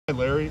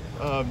Larry,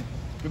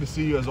 good to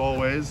see you as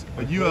always.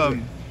 You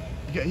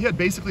had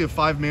basically a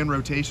 5-man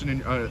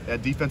rotation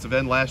at defensive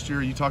end last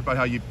year. You talked about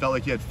how you felt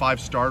like you had 5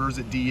 starters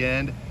at D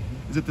end.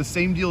 Is it the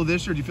same deal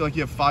this year? Do you feel like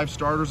you have 5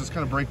 starters? Let's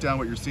kind of break down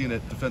what you're seeing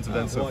at defensive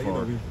end so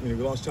far. We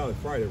lost Tyler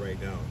Friday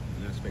right now,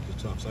 and that's making it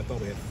tough. So I thought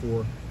we had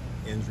 4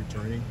 ends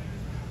returning: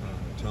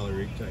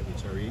 Tyreek,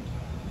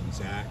 and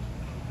Zach,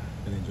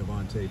 and then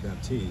Javante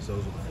Baptiste. Those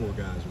are the 4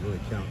 guys who really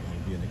count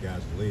on being the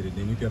guys that lead it.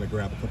 Then you got to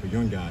grab a couple of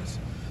young guys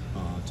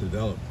to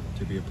develop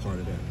to be a part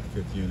of that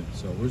 5th unit.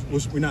 So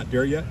we're not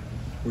there yet.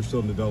 We're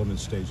still in the development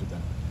stage of that.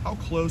 How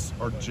close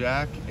are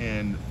Jack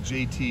and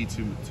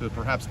JT to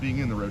perhaps being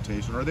in the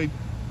rotation? Are they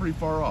pretty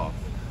far off?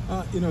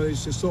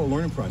 It's just still a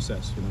learning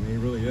process. It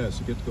really is.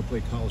 You get to go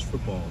play college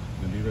football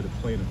and be ready to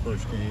play in the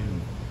first game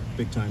and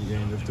big-time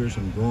game. There's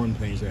some growing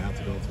pains they have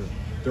to go through.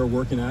 They're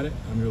working at it.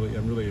 I'm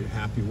really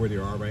happy where they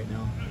are right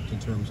now in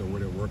terms of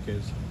where their work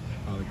is.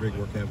 The great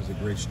work ethic is a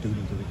great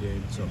student of the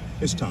game. So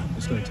it's time.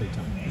 It's going to take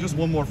time. Just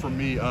one more from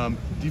me.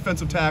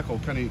 Defensive tackle.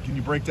 Can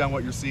you break down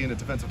what you're seeing at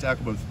defensive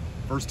tackle, both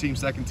first team,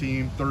 second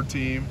team, third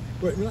team?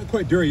 But we're not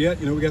quite there yet.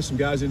 We got some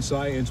guys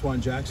inside. Antoine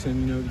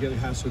Jackson. We got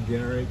Hassel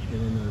Garrett,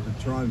 and then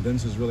Teron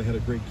Vince has really had a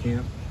great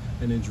camp.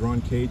 And then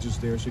Jerron Cage is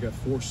there. So you got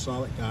 4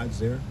 solid guys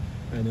there.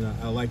 And then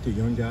I like the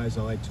young guys.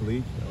 I like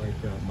Talik. I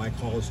like Mike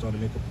Hall is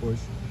starting to make a push.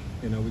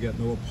 We got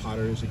Noah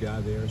Potter as a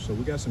guy there. So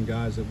we got some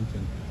guys that we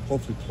can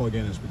hopefully plug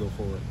in as we go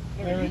forward.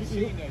 You've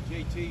seen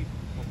JT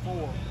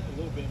before a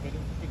little bit, but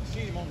you've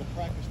seen him on the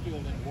practice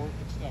field and work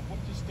and stuff. What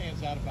just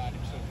stands out about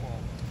him so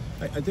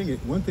far? I think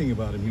one thing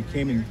about him, he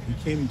came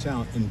in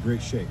town in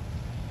great shape.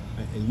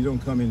 And you don't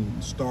come in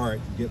and start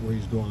and get where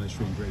he's going unless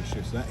you're in great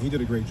shape. So he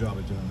did a great job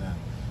of doing that.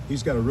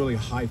 He's got a really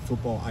high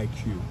football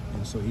IQ,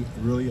 and so he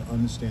really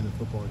understands the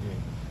football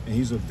game. And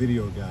he's a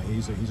video guy.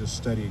 He's a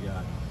study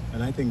guy.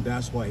 And I think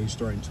that's why he's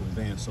starting to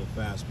advance so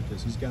fast,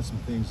 because he's got some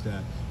things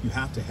that you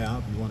have to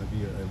have. You want to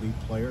be an elite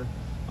player,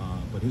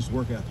 but his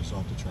work ethic is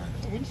off the track.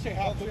 So when you say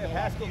how football,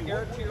 Haskell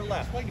Garrett to your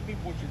left. Explain to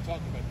people what you're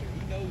talking about there.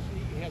 He knows,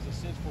 he has a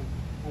sense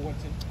for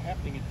what's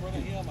happening in front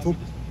of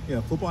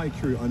him. Football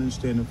IQ,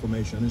 understand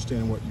information,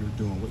 understand what you're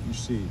doing, what you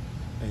see,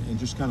 and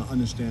just kind of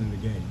understanding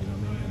the game.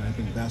 And I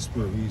think that's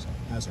where he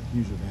has a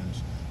huge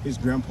advantage. His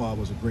grandpa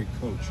was a great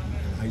coach,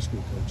 a high school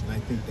coach, and I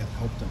think that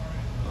helped him.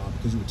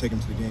 Because he would take him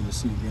to the game to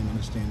see the game,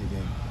 understand the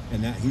game,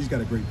 and that he's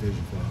got a great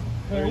vision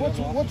for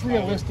that. What's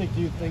realistic,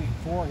 do you think,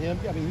 for him?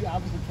 I mean, he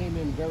obviously came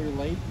in very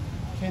late.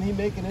 Can he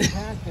make an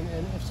impact, and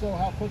if so,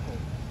 how quickly?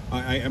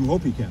 I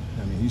hope he can.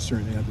 I mean, he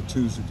certainly has the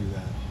tools to do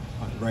that.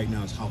 Right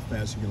now, it's how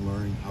fast he can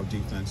learn, how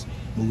defense,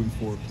 moving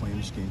forward, playing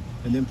the scheme,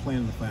 and then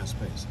playing at a fast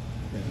pace.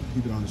 And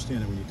people don't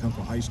understand that when you come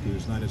from high school,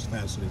 it's not as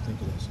fast as they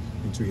think it is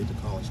until you hit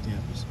the college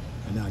campus.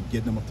 And now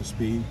getting them up to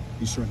speed,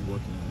 he's certainly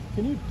working on it.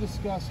 Can you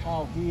discuss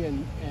how he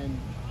and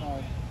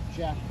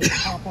Jack could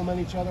complement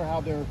each other,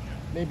 how they're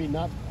maybe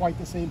not quite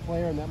the same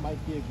player, and that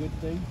might be a good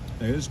thing?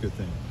 It is a good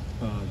thing.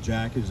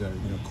 Jack is a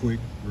quick,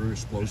 very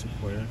explosive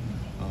player.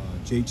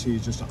 JT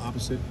is just the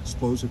opposite,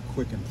 explosive,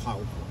 quick, and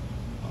powerful.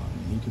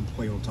 He can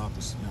play on top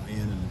of the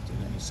end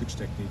and a 6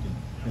 technique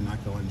and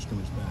knock the line of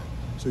scrimmage back.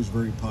 So he's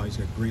very powerful. He's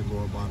got great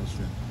lower body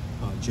strength.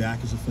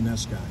 Jack is a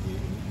finesse guy.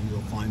 He'll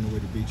find a way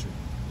to beat you,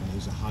 and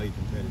he's a highly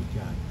competitive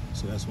guy.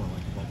 So that's what I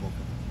like about both of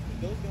them.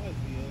 Did those guys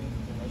be in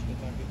the freshman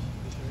package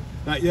this year?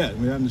 Not yet.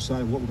 We haven't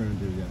decided what we're going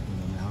to do yet.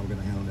 How we're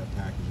going to handle that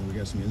package. And we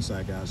got some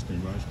inside guys who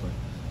can rush, but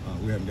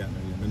we haven't gotten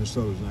there yet.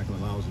 Minnesota's not going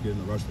to allow us to get in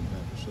the rushman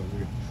package, so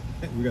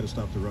we got to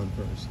stop the run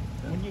first.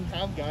 When you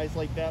have guys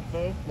like that,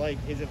 Bo,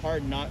 is it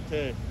hard not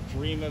to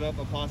dream about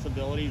the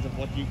possibilities of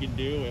what you could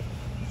do if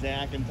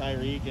Zach and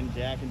Tyreek and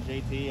Jack and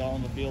JT all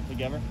on the field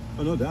together?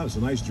 Oh, no doubt. It's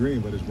a nice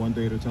dream, but it's one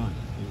day at a time.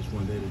 It's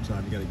one day at a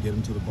time. You got to get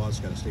them to the bus,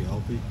 got to stay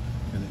healthy,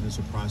 and it's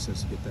a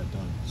process to get that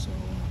done. So,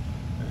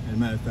 as a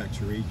matter of fact,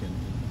 Tyreek and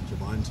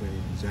Javante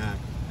and Zach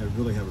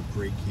really have a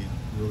great camp,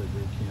 really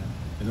great camp.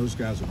 And those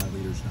guys are my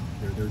leaders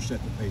now. They're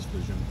setting the pace for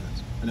those young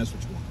guys, and that's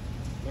what you want.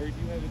 Larry,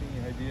 do you have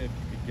any idea if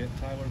you could get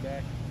Tyler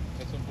back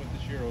at some point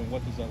this year, or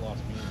what does that loss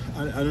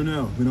mean? I don't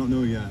know. We don't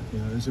know yet.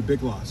 It's a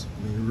big loss.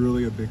 I mean,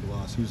 really a big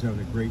loss. He was having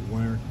a great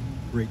winter,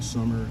 great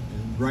summer,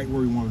 and right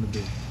where we wanted to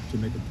be to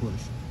make a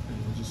push.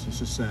 And it's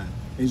just sad.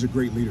 And he's a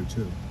great leader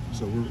too.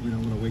 So we're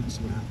going to wait and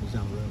see what happens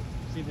down the road.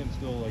 I've seen him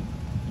still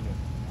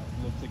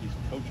looks like he's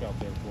coach out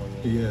there for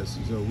you. He is.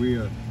 So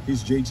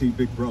he's JT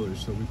big brother.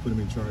 So we put him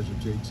in charge of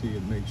JT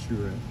and make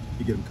sure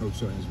he get him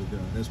coached up as we go.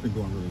 That's been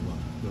going really well.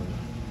 Really well.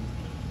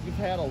 You've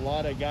had a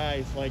lot of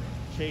guys like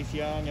Chase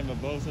Young and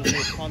Mabosa who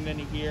have come in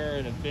here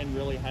and have been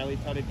really highly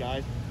touted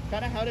guys.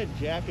 Kind of how did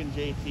Jack and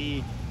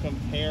JT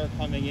compare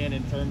coming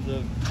in terms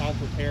of how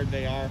prepared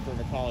they are for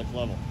the college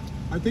level?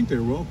 I think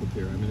they're well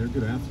prepared. I mean, they're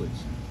good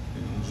athletes.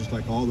 And just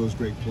like all those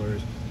great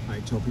players, I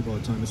tell people all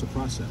the time, it's a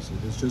process.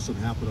 It just doesn't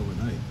happen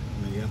overnight.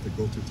 I mean, you have to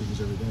go through things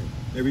every day.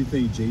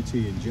 Everything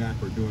JT and Jack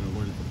are doing are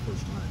learning for the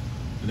first time.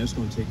 And that's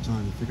going to take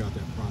time to figure out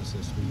that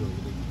process to be really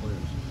elite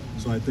players.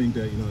 So I think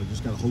that,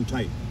 just got to hold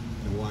tight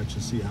and watch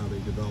and see how they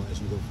develop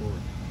as we go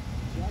forward.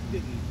 Jack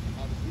didn't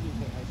play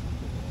high school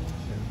football.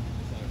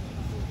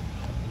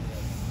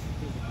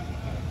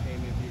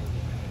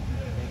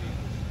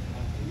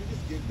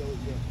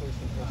 your first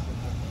impression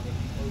when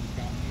he first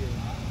got here,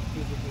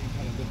 physically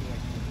kind of looking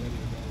like he was ready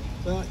to go?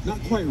 Not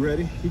quite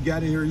ready. He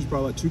got in here, he's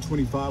brought like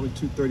 225 with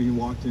 230. He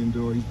walked in the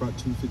door. He's brought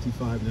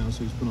 255 now,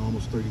 so he's put on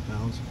almost 30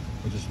 pounds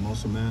of just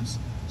muscle mass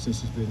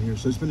since he's been here.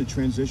 So it's been a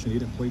transition. He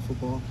didn't play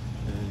football,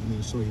 and I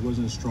mean, so he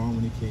wasn't as strong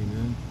when he came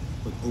in.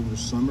 But over the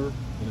summer,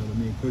 you know, I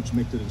mean, Coach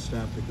Mick and the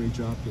staff did a great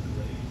job getting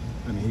ready.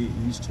 I mean,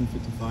 he's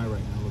 255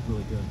 right now, look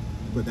really good.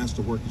 But that's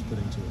the work he's put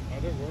into it.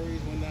 Are there worries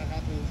when that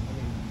happens? I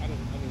mean,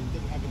 it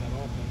doesn't happen that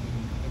often. I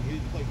mean, he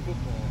didn't play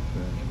football,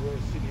 and we're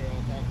sitting here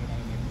all talking about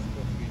him like he's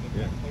supposed to be the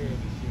best player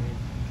this year.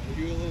 Were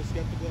you a little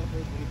skeptical at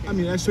first when he came? I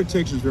mean,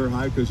 expectations very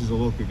high because he's a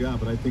local guy,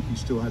 but I think he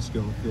still has to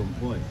go on the field and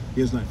play. He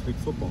has not played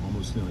football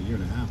almost a year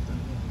and a half now,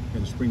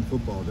 and spring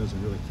football doesn't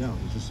really count.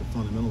 It's just a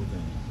fundamental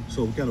thing.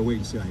 So we got to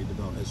wait and see how he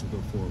develops as we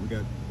go forward. We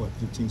got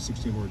 15,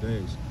 16 more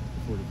days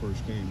before the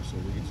first game,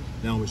 so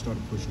now we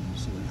started pushing to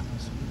see what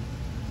happens.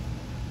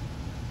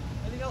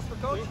 Anything else for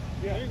Coach?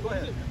 Yeah, Go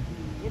ahead.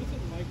 What is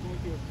it like going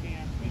through a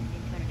camp and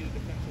trying to get a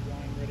defensive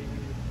line ready when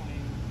you're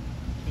playing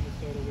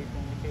Minnesota week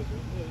one? Because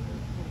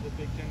one of the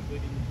Big Ten's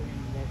leading between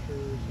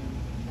rushers and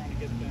trying to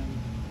get them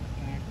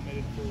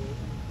acclimated for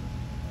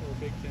a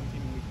Big Ten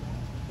team in week one.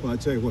 Well, I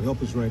tell you what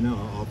helps us right now,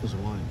 our offensive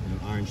line,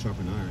 iron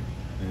sharpen iron,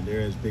 and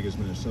they're as big as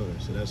Minnesota,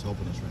 so that's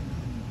helping us right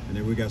now. And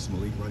then we got some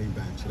elite running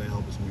backs, so that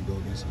helps us when we go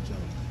against each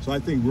other. So I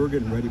think we're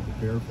getting ready to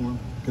prepare for them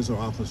because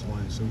our offensive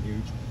line is so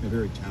huge and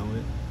very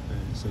talented,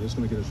 and so that's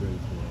going to get us ready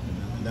for it.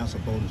 And that's a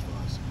bonus for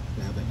us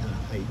to have that kind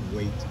of height and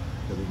weight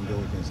that we can go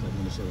against like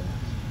Minnesota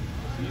has.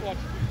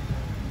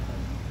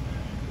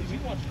 If you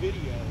watch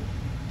video,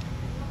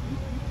 you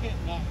can't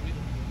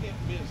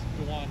miss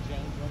DeJuan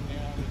Jones right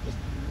now. I mean,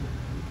 just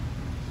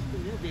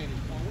from your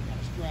vantage point, what kind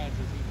of strides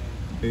has he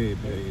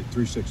made?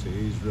 360.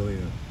 He's really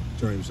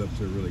turned himself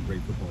into a really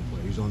great football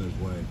player. He's on his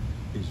way.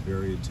 He's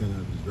very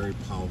attentive. He's very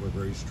powerful,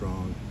 very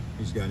strong.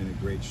 He's got in a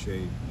great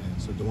shape. And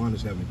so DeJuan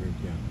is having a great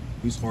camp.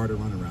 He's hard to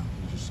run around.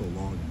 He's just so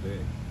long and big.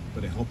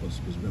 But it helped us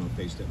because we're going to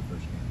face that the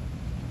first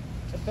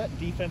game. At that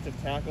defensive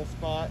tackle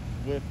spot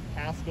with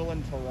Haskell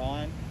and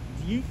Teron,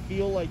 do you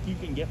feel like you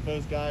can get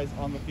those guys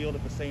on the field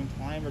at the same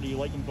time, or do you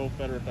like them both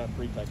better at that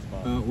free-tech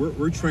spot?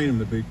 We're training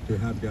to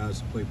have guys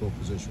to play both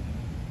positions.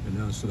 And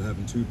now instead of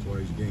having 2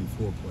 players, you gain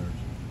 4 players.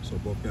 So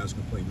both guys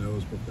can play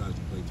nose, both guys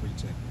can play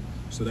 3-tech.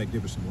 So that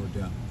gives us some more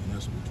depth, and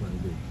that's what we're trying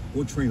to do.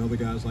 We'll train other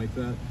guys like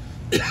that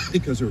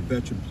because they're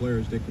veteran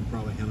players. They can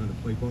probably handle the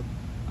playbook,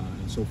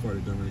 and so far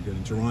they've done really good.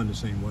 And Teron the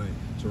same way.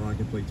 Teron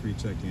can play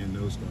 3-tech and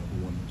nose guard if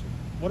we want him to.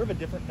 What are the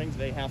different things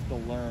they have to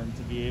learn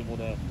to be able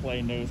to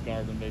play nose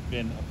guard when they've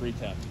been a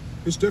 3-tech?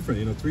 It's different.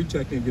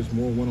 3-tech gives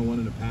more one-on-one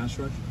in the pass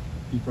rush.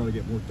 You probably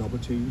get more double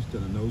teams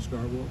than a nose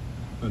guard will.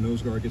 A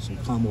nose guard gets some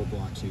combo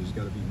blocks. He's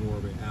got to be more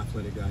of an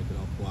athletic guy to get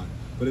off block.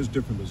 But it's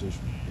different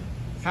position.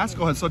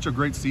 Haskell had such a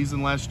great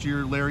season last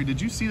year. Larry,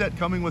 did you see that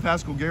coming with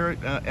Haskell Garrett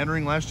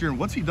entering last year? And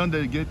what's he done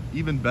to get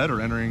even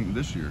better entering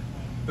this year?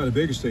 The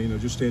biggest thing,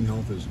 just staying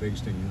healthy is the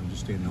biggest thing.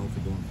 Just staying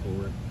healthy going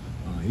forward.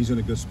 He's in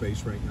a good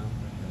space right now.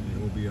 And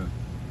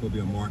he'll be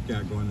a mark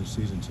guy going into the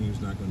season. Team's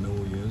not going to know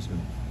who he is.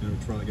 And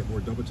we're trying to get more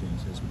double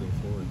teams as we go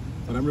forward.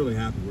 But I'm really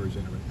happy where he's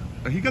at right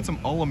now. He got some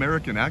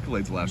All-American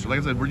accolades last year. Like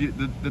I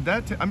said, did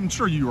that? I'm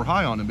sure you were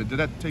high on him, but did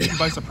that take you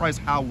by surprise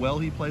how well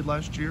he played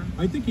last year?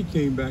 I think he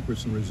came back with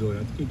some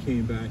resilience. I think he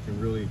came back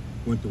and really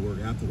went to work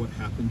after what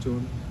happened to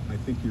him. I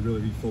think he really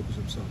refocused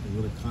himself and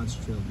really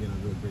concentrated on being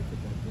a real great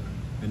football player.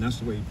 And that's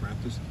the way he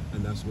practiced,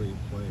 and that's the way he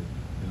played.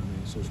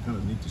 So it's kind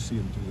of neat to see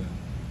him do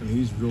that.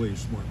 He's really a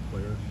smart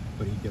player,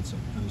 but he gets to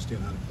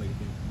understand how to play the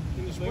game.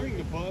 In the spring,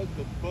 the buzz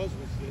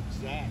was that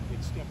Zach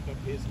had stepped up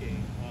his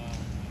game.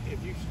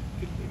 Have you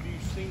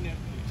seen that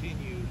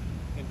continue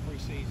in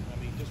preseason?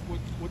 I mean, just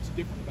what's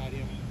different about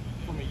him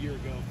from a year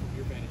ago, from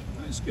your vantage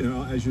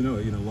point? As you know,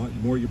 a lot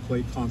more you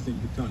play,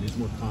 confident you become. He's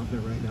more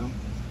confident right now.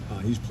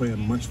 He's playing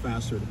much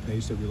faster at the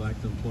pace that we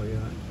like him to play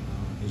at.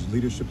 His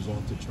leadership is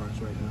off the charts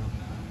right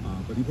now.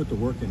 But he put the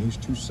work in. He's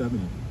 270.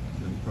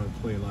 He probably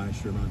played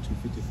last year around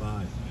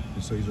 255.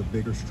 And so he's a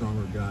bigger,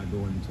 stronger guy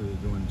going into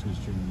his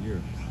junior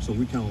year. So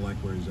we kind of like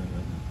where he's at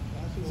right now.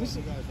 You guys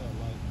have a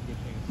lot of good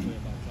things to say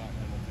about Zach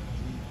Hamilton. As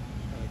he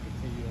kind of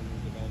continue on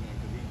his development,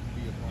 could he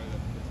be a part of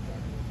that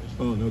defensive rotation?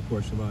 Oh, no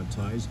question about it.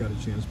 Ty, he's got a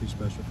chance to be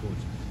special for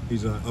us.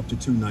 He's up to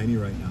 290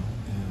 right now,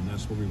 and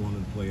that's what we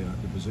wanted to play at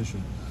the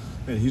position.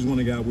 And he's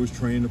one of the guys we was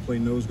trained to play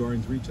nose guard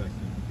and 3-tech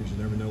because you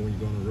never know when you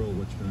go on the road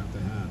what you're going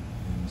to have.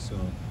 And so,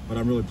 but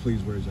I'm really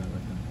pleased where he's at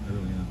right now. I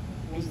really am.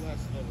 One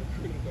last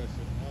recruiting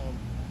question.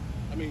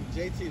 I mean,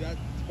 JT, that's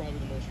probably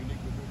the most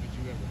unique recruit that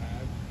you ever had.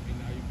 I mean,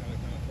 now you've got to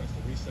kind of press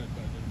the reset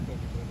button and go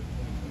to the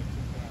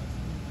 2022 class.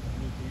 I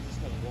mean, can you just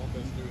kind of walk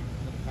us through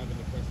kind of having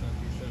to press that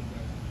reset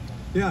button?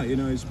 Yeah,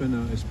 it's been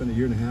a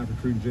year and a half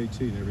recruiting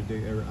JT, and every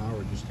day, every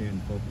hour, just staying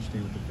focused,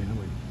 staying with the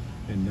family.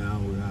 And now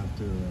we have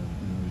to,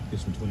 get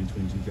some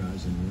 2022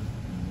 guys in here.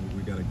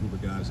 We got a group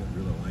of guys that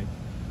we really like.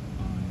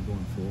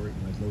 going forward.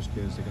 Like most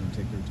kids, they're going to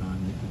take their time,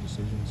 make the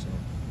decisions. So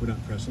we're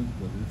not pressing,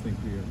 but we think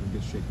we're in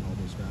good shape with all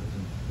those guys,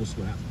 and we'll see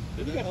what happens.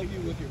 Did that help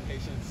you with your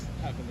patience,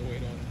 having to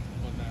wait on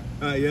that?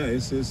 Yeah,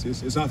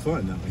 it's not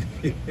fun now.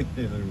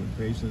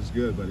 Patience is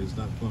good, but it's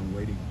not fun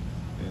waiting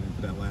and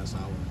for that last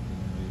hour.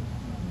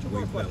 You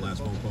wait for that last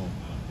phone call.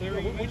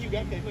 Larry, when you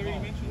got that, Larry,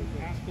 you mentioned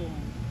Haskell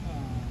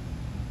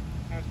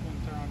and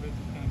Tyron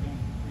Vincent kind of going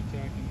for free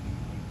tech and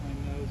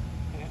playing nose.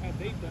 Have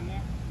they done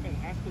that? Has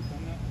Haskell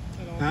done that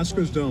at all?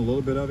 Haskell's done a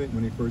little bit of it.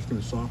 When he first came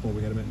to sophomore,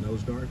 we had him at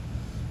nose guard.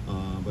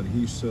 But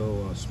he's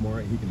so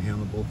smart; he can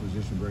handle both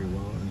positions very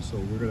well, and so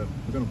we're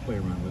gonna play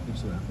around with him,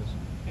 see what happens.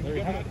 And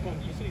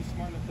you said he's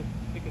smart enough to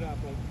pick it up.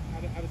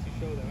 Like, how does he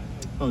show that?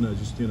 Like, Oh no,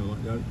 just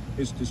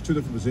it's two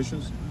different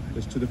positions.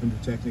 There's two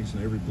different techniques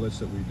in every blitz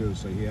that we do.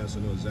 So he has to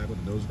know exactly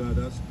what the nose guard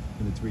does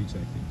and the three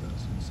technique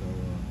does. And so,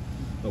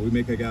 but we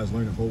make our guys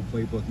learn the whole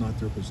playbook, not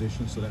their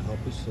position, so that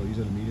helps us. So he's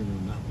in the meeting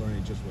room, not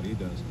learning just what he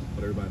does,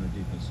 but everybody on our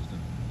defense is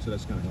doing. So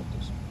that's kind of helped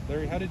us.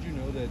 Larry, how did you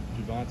know that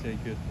Javonte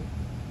could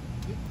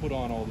put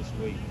on all this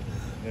weight?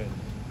 And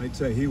I'd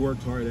say he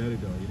worked hard at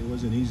it though. It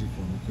wasn't easy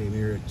for him. He came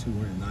here at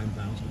 209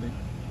 pounds, I think,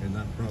 and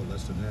not probably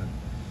less than that.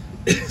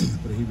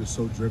 But he was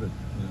so driven,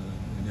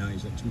 and now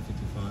he's at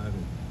 255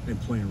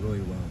 and playing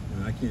really well.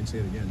 And I can't say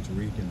it again.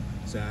 Tariq and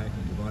Zach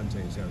and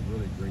Javonte has had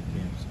really great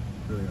camps.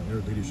 Really,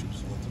 their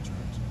leadership's off the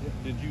charts.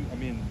 did you? I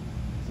mean,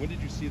 when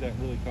did you see that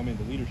really come in,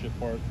 the leadership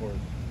part, or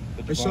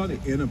the I saw the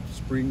Javonte? end of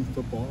spring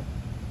football.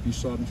 You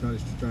saw him trying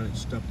to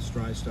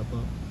step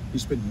up. He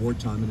spent more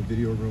time in the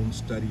video room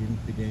studying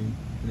the game,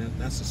 and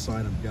that's a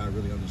sign of a guy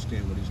really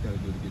understand what he's got to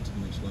do to get to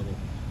the next level.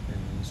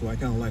 And so I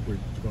kind of like where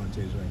Javonte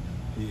is right now.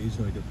 He's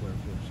going to be a good player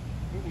for us.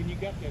 When you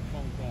got that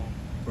phone call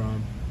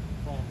From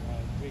from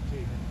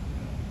JT,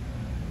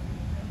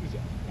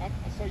 I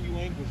saw you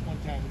anguish one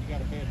time when you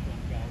got a bad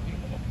phone call,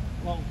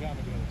 a long time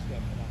ago and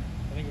stuff. And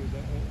I think it was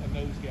a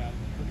nose guy that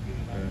was pretty good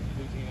in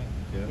Louisiana.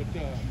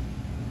 Yeah.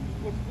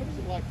 But what is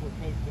it like for a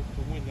coach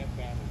to win that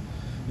battle?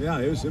 Yeah,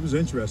 it was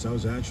interesting. I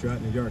was actually out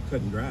in the yard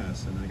cutting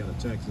grass, and I got a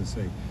text and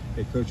say,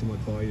 "Hey, coach, I'm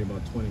gonna call you in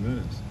about 20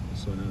 minutes."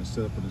 So then I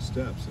stood up on the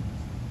steps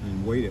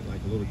and waited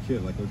like a little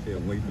kid, like, okay, I'll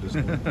wait for this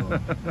phone call.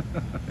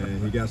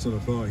 And he got on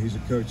the phone. He's a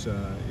coach.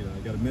 I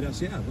got a minute. I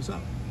said, "Yeah, what's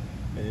up?"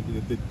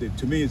 And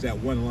to me, it's that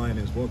one line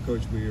is, "Well,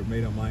 coach, we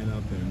made our mind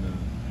up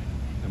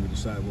and we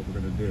decided what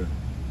we're gonna do."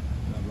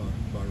 I'm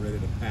about ready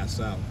to pass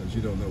out because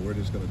you don't know where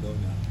this is gonna go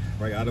now.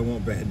 Right? I don't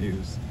want bad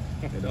news.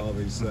 And all of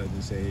a sudden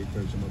they say, "Hey,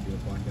 coach, I'm gonna be a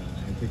fine guy."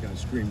 I think I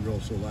screamed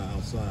real so loud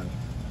outside.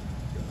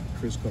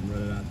 Chris come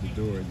running out the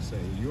door and say,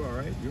 "You all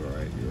right? You all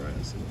right? You all right?"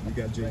 I said, "We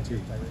got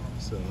JT."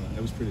 So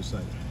that was pretty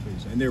exciting.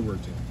 And their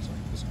work too. So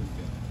it's a good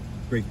family.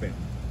 Great family.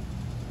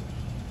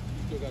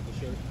 You still got the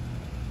shirt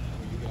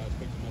where you guys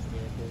picked him up at the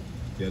airport?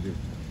 Yeah, dude.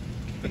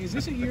 Hey, is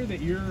this a year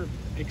that your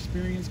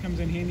experience comes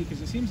in handy?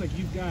 Because it seems like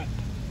you've got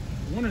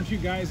one or two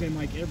guys in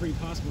like every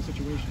possible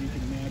situation you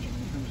can imagine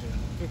in terms of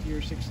fifth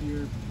year, sixth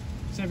year,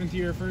 seventh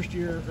year, first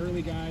year,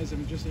 early guys,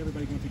 and just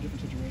everybody going through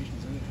different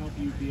situations. And it help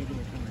you be able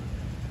to kind of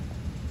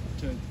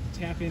to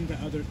tap into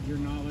your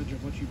knowledge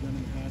of what you've done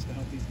in the past to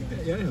help these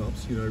guys. Yeah, it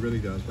helps. It really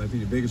does. But I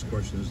think the biggest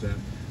question is that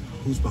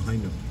who's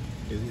behind them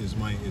is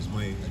my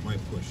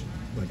push.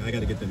 Like I got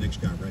to get the next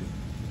guy ready.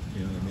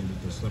 You know what I mean?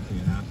 Because something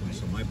had happened.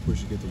 So my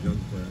push is to get the young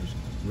players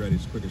ready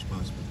as quick as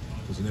possible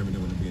because they never know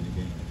when to be in the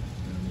game.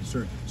 You know what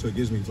I mean? So it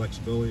gives me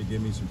flexibility. It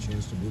gives me some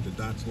chance to move the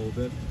dots a little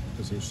bit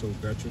because they're so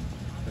veteran.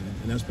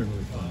 And that's been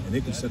really fun. And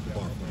they can set the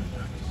bar for me in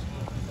practice.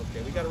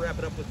 Okay, we got to wrap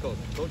it up with Coach.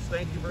 Coach,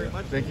 thank you very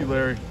much. Thank you,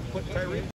 Larry. Put Tyreek